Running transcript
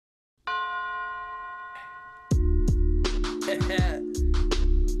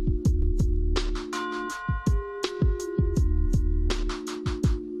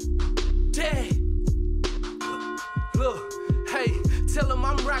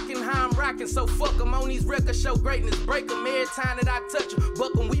rockin' how I'm rockin', so fuck 'em on these records, show greatness, break 'em every time that I touch 'em.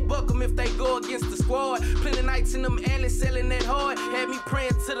 Buck 'em, we buck 'em if they go against the squad. Plenty nights in them alleys selling that hard, had me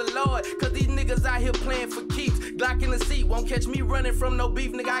praying to the Lord, cause these niggas out here playing for keeps. Glock in the seat, won't catch me running from no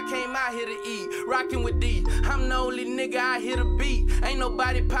beef, nigga, I came out here to eat. Rockin' with D, I'm the only nigga out here to beat. Ain't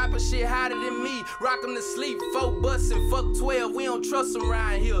nobody poppin' shit hotter than me. Rock 'em to sleep, 4 bustin', fuck 12, we don't trust 'em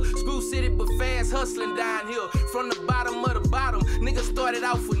round here. Screw city but fast hustlin' down here. From the bottom of the bottom, niggas started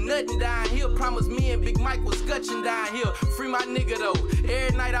out for nothing down here. Promised me and Big Mike was scutchin' down here. Free my nigga though,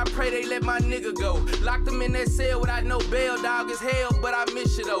 every night I pray they let my nigga go. Locked him in that cell without no bail, dog as hell, but I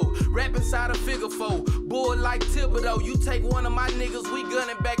miss you though. Rap inside a figure 4, bull like Thibodeau. You take one of my niggas, we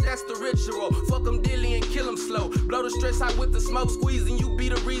gunning back, that's the ritual. Fuck 'em dilly and kill 'em slow. Blow the stress out with the smoke squeezing. You be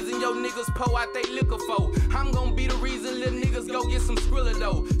the reason your niggas pour out they liquor for. I'm gon' be the reason little niggas go get some Skrilla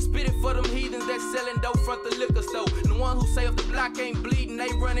though. Spit it for them heathens that sellin' dope front the liquor store. And the one who say if the block ain't bleeding, they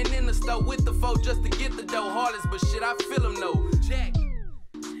running in the store with the foe just to get the dough. Heartless, but shit, I feel 'em though. Jack.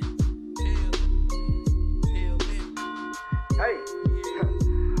 Hey,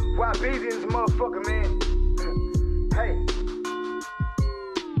 why busy in this motherfucker, man? Hey.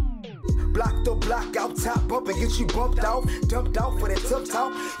 Block the block out top up and get you bumped off. Dumped out for that tough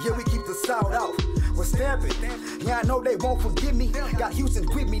talk. Yeah, we keep the sound out. We're stamping. Yeah, I know they won't forgive me. Got Houston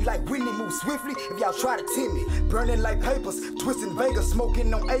with me like Whitney, move swiftly if y'all try to tempt me. Burning like papers, twisting Vegas,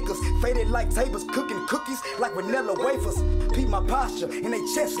 smoking on acres. Faded like tables, cooking cookies like vanilla wafers. Peep my posture in they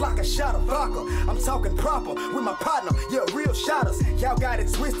chest like a shot of vodka. I'm talking proper with my partner, yeah, real shotters. Y'all got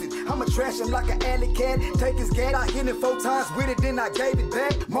it twisted. I'ma trash him like an alley cat. Take his gat, I hit it 4 times with it, then I gave it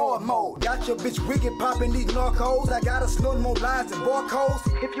back. More and more. Got your bitch wicked popping these narcos. I got us loading more lines and barcodes.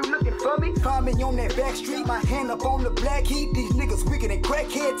 If you looking for me, find me on that back street. My hand up on the black heat. These niggas wicked and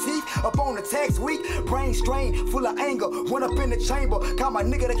crackhead teeth. Up on the tax week, brain strain, full of anger. Went up in the chamber, call my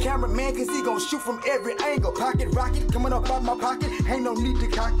nigga the cameraman, cause he gon' shoot from every angle. Pocket rocket coming up out my pocket. Ain't no need to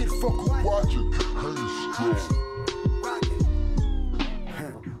cock it, fuck who watch it. Hey, strong. Rocket.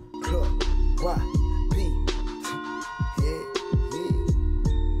 Club, why?